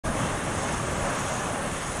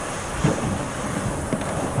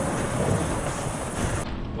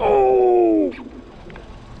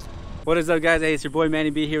What is up, guys? Hey, it's your boy Manny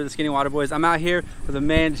B here with the Skinny Water Boys. I'm out here with the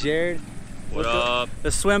man Jared. What up?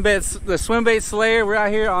 The swim bait slayer. We're out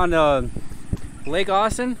here on Lake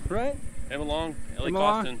Austin, right? Lake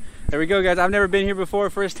Austin. There we go, guys. I've never been here before.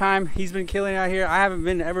 First time. He's been killing it out here. I haven't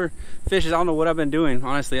been ever fishing. I don't know what I've been doing.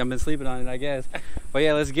 Honestly, I've been sleeping on it, I guess. But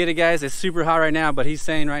yeah, let's get it, guys. It's super hot right now, but he's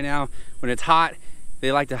saying right now when it's hot,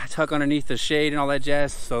 they like to tuck underneath the shade and all that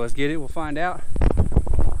jazz. So let's get it. We'll find out.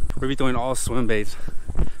 We'll be throwing all swim baits.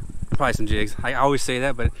 Probably some jigs. I always say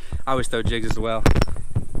that, but I always throw jigs as well.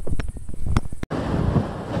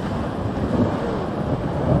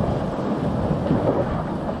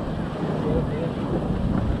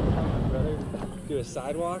 Do a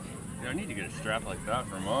sidewalk. Yeah, I need to get a strap like that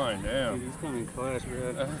for mine. Damn. Dude, he's coming clutch,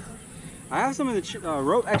 bro. I have some in the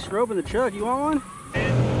extra rope in the truck. You want one?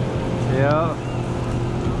 Yeah.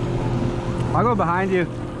 I'll go behind you.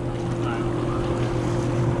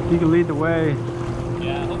 You can lead the way.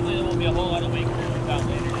 Yeah, hopefully there won't be a whole lot of weight crews out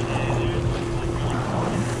later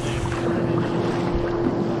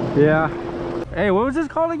today. Yeah. Hey, what was this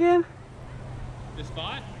called again? The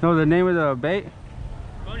spot? No, the name of the bait?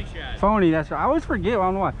 Phony shad. Phony, that's right. I always forget. I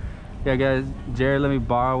don't know why. Yeah, guys, Jared let me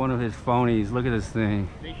borrow one of his phonies. Look at this thing.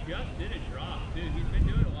 They just did a drop, dude. He's been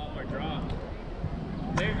doing a lot more drops.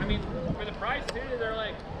 I mean, for the price, dude, they're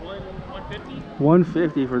like 150.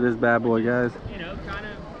 150 for this bad boy, guys. You know, kind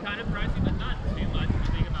of pricey, but not too much if you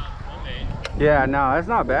think about swim bait. Yeah, no, that's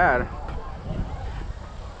not bad.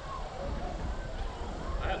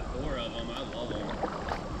 I have 4 of them. I love them.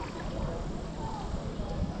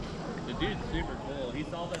 The dude's super cool. He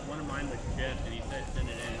saw that one of mine was chipped, and he said send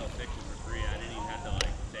it in, he'll fix it for free. I didn't even have to like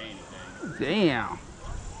say anything. Damn.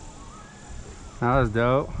 That was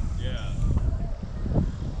dope. Yeah.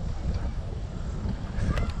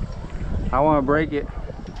 I want to break it.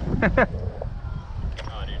 Oh, dude,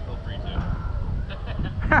 feel free to.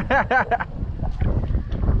 Look at that.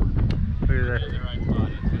 The right spot.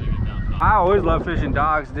 It's gonna get down top. I always love fishing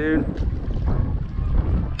dogs, dude.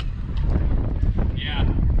 Yeah.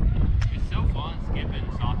 It's so fun skipping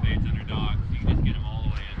soft baits under dogs. You can just get them all the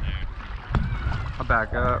way in there. I'll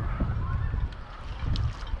back up.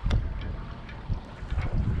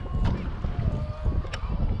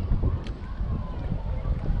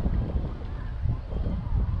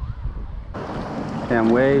 Damn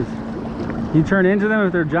waves. You turn into them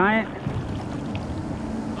if they're giant? It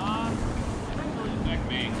doesn't really affect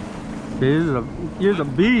me. You're a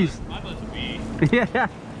beast. My boat's a beast. Yeah. I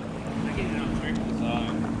get it out straight from the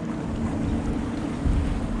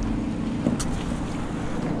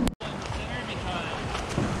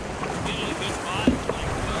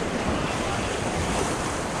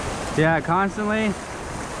side. Yeah, constantly.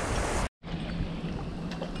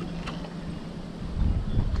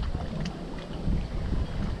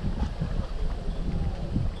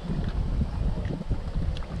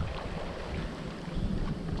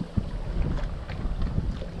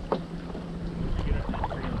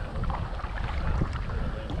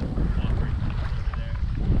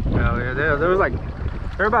 There was like,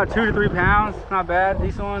 they're about 2 to 3 pounds. Not bad,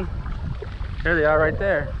 decent one. There they are right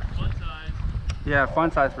there. Fun size. Yeah,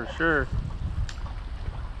 fun size for sure. Dude,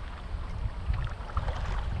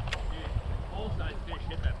 full size fish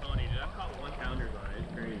hit that phony, dude. I've caught 1-pounders on it.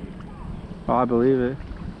 It's crazy. Oh, I believe it.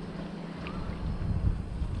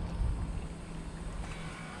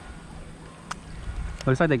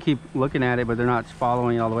 Looks like they keep looking at it, but they're not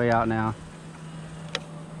following it all the way out now.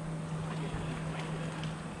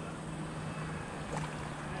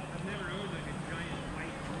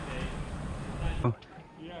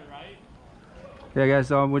 Yeah, guys,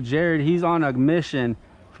 so with Jared, he's on a mission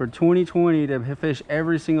for 2020 to fish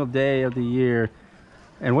every single day of the year.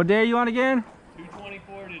 And what day are you on again?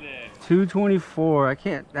 224 today. 224. I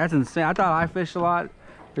can't, that's insane. I thought I fished a lot.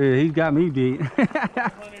 Dude, he's got me beat.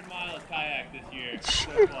 1,200 miles kayak this year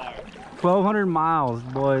so far. 1,200 miles,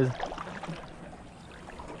 boys.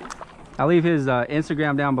 I'll leave his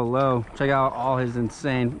Instagram down below. Check out all his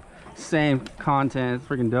insane content. It's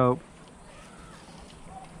freaking dope.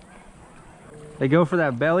 They go for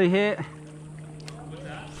that belly hit. What's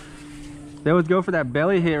that? They always go for that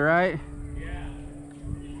belly hit, right? Yeah.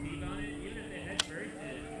 Deep on it, even if they head first,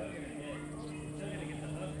 it's still gonna hit. It's still gonna get the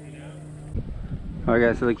hook, you know? Alright,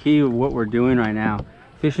 guys, so the key of what we're doing right now,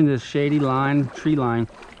 fishing this shady line, tree line,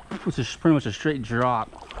 which is pretty much a straight drop.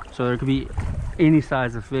 So there could be any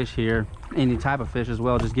size of fish here, any type of fish as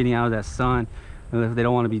well, just getting out of that sun if they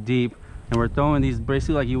don't want to be deep. And we're throwing these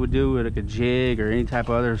basically like you would do with like a jig or any type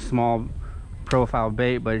of other small profile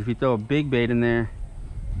bait. But if you throw a big bait in there,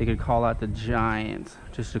 they could call out the giants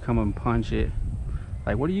just to come and punch it.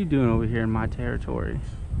 Like, what are you doing over here in my territory?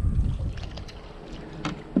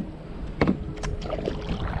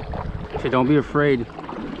 So don't be afraid.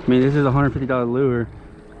 I mean, this is a $150 lure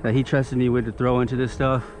that he trusted me with to throw into this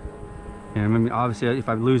stuff. And I mean, obviously, if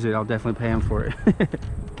I lose it, I'll definitely pay him for it.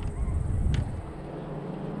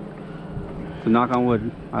 So knock on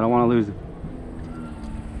wood, I don't want to lose it.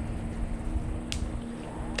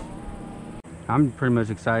 I'm pretty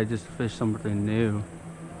much excited just to fish something new.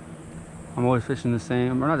 I'm always fishing the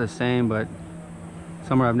same, or not the same, but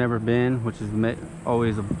somewhere I've never been, which is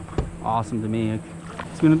always awesome to me.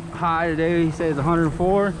 It's been high today. He says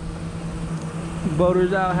 104.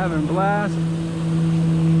 Boaters out having a blast.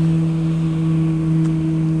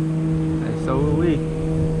 And so will we.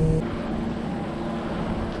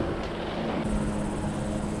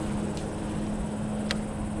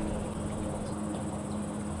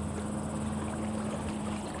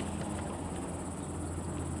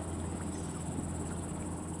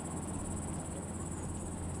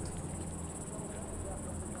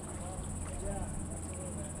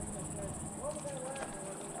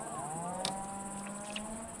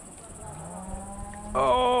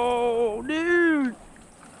 Oh, dude.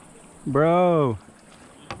 Bro.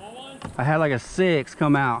 I had like a 6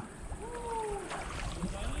 come out.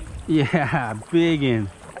 Yeah, biggin'.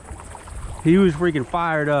 He was freaking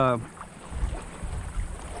fired up.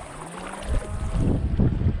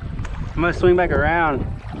 I'm gonna swing back around.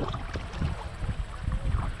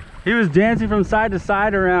 He was dancing from side to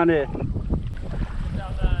side around it.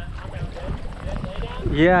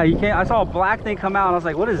 Yeah, you can't. I saw a black thing come out and I was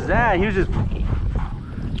like, what is that? He was just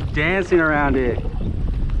dancing around it.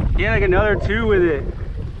 He had like another 2 with it.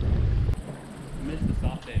 Missed the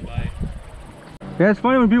soft bait bite. Yeah, it's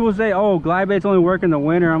funny when people say, oh, glide baits only work in the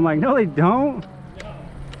winter. I'm like, no, they don't. No.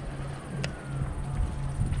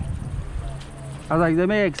 I was like, they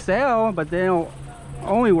may excel, but they don't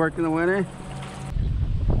only work in the winter.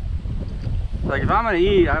 Like, if I'm gonna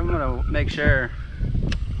eat, I'm gonna make sure.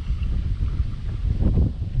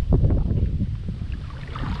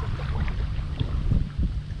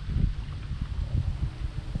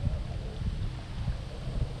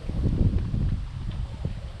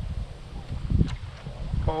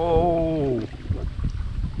 Oh,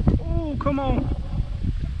 oh, come on,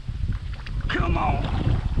 come on.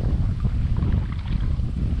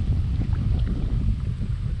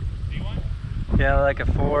 See one? Yeah, like a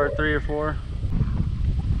 4, 3 or 4.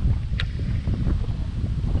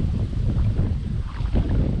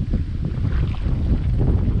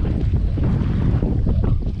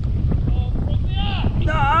 Oh, broke me up!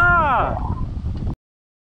 Ah!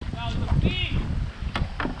 That was a beast!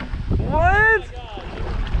 What?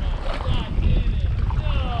 God damn it!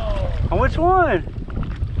 No! On which one?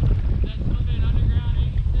 That's something underground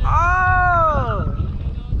 86. Oh!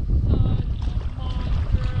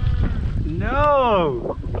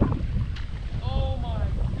 No! Oh my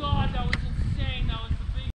god, that was insane. That was the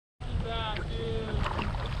biggest bass, dude.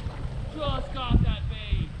 Just got that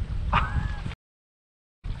bait.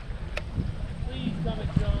 Please come and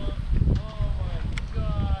jump. Oh my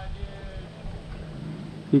god,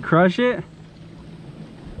 dude. You crush it?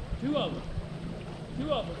 2 of them.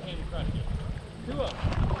 2 of them came to crush it. 2 of them.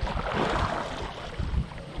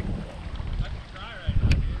 I can cry right now,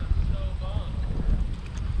 dude. I'm so bummed.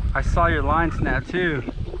 I saw your line snap too.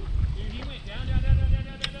 Dude, he went down,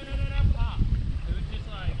 pop. It was just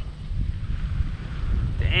like,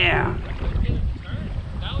 Damn. I couldn't get him to turn.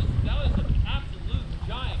 That was an absolute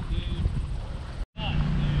giant, dude. Nuts,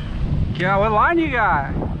 dude. Yeah, what line you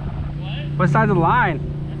got? What? What size of line?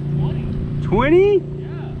 That's 20. 20? Yeah.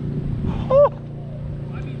 Oh.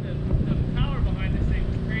 I mean, the power behind this thing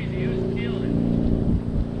was crazy. It was killing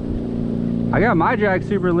it. I got my drag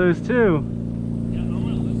super loose too. Yeah, I want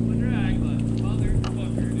to loosen my drag, but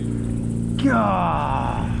motherfucker, dude.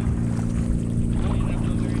 God. I don't even have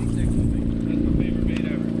another 86 with me. That's my favorite bait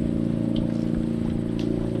ever.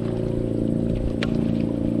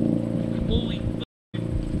 Holy fuck.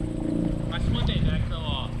 My swim bait bag fell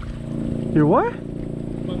off. Your what?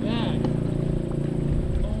 My bag.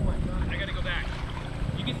 Oh my god. I gotta go back.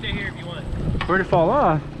 You can stay here if you want. Where'd it fall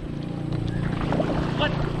off?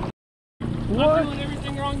 What? What? I'm doing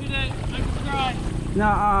everything wrong today. I can cry.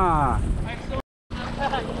 Nuh-uh. I'm so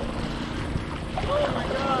bad. Oh my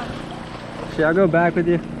god. Should I go back with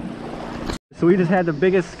you? So we just had the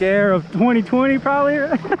biggest scare of 2020 probably.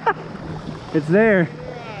 It's there.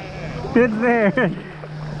 It's there.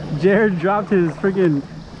 Jared dropped his freaking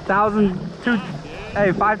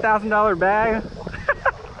 $5,000 bag.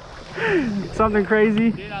 Something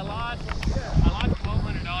crazy. Dude, I lost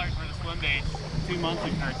 $1,200 worth of swim baits 2 months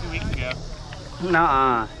ago, or 2 weeks ago.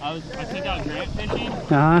 Nuh-uh. I took out grant fishing.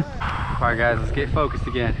 Uh-huh. All right, guys, let's get focused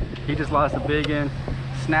again. He just lost a big one.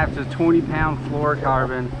 Snapped his 20-pound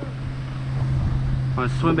fluorocarbon. on a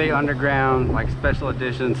swim bait underground, like special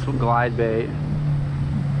edition glide bait.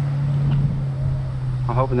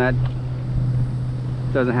 I'm hoping that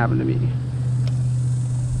doesn't happen to me.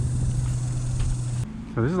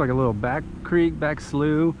 So this is like a little back creek, back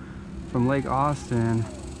slough from Lake Austin,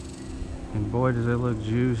 and boy does it look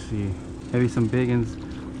juicy. Maybe some big uns.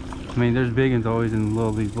 I mean, there's big uns always in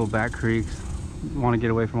these little back creeks. You want to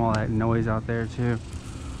get away from all that noise out there too.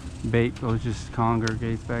 Bait just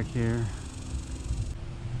congregates back here.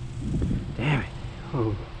 Damn it.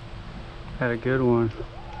 Oh, had a good one.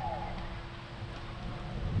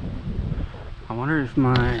 I wonder if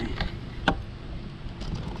my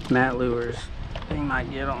mat lures thing might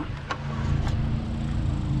get them.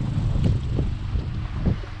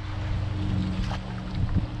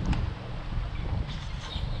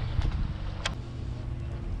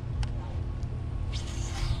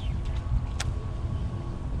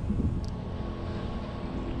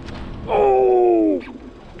 Oh!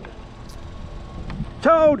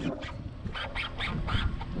 Toad!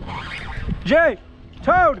 Jay!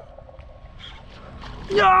 Toad!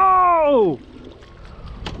 No!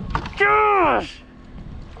 Gosh!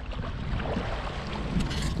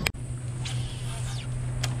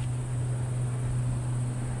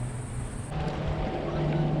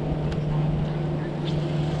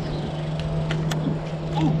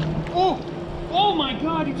 Oh my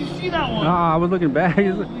God, did you see that one? I was looking back.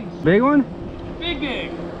 Big one?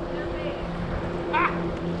 Big. Ah!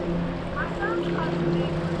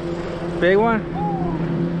 Big one?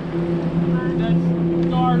 That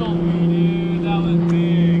startled me, dude. That was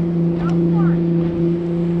big.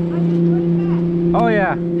 Oh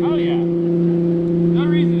yeah. Oh yeah. No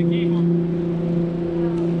reason to keep them.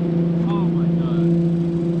 Oh my God.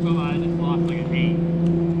 Well, I just lost like an 8.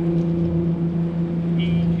 He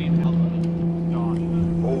can't help it. Gosh.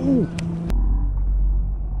 Oh!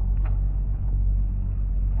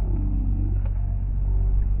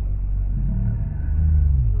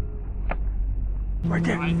 Right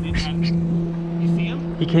there. You see him?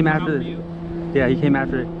 He came after it. Yeah, he came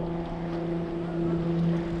after it.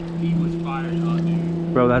 He was fired up,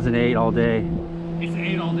 dude. Bro, that's an 8 all day. It's an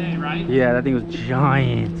 8 all day, right? Yeah, that thing was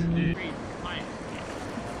giant. Dude.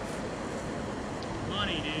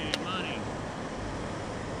 Money, dude, money.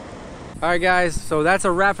 All right, guys, so that's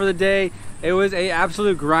a wrap for the day. It was an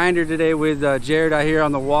absolute grinder today with Jared out here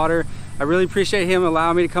on the water. I really appreciate him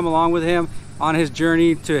allowing me to come along with him on his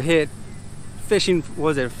journey to hit fishing.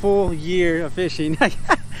 Was it full year of fishing?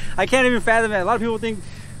 I can't even fathom that. A lot of people think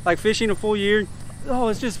like fishing a full year, oh,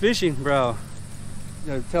 it's just fishing, bro.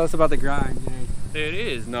 You know, tell us about the grind, man. Dude, it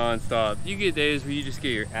is non-stop. You get days where you just get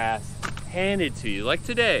your ass handed to you, like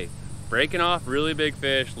today. Breaking off really big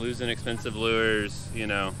fish, losing expensive lures, you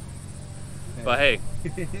know. But hey.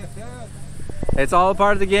 It's all a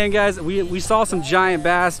part of the game, guys. We saw some giant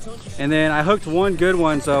bass, and then I hooked one good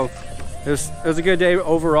one, so it was a good day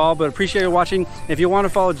overall. But appreciate you watching. If you want to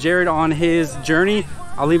follow Jared on his journey,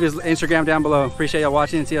 I'll leave his Instagram down below. Appreciate y'all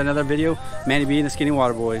watching and see another video. Manny B and the Skinny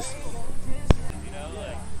Water Boys.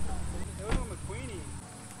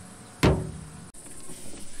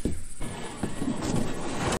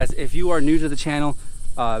 If you are new to the channel,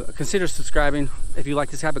 consider subscribing if you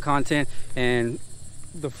like this type of content, and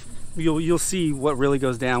you'll see what really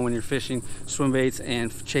goes down when you're fishing swim baits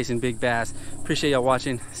and chasing big bass. Appreciate y'all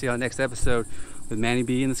watching. See you on the next episode with Manny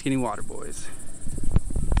B and the Skinny Water Boys.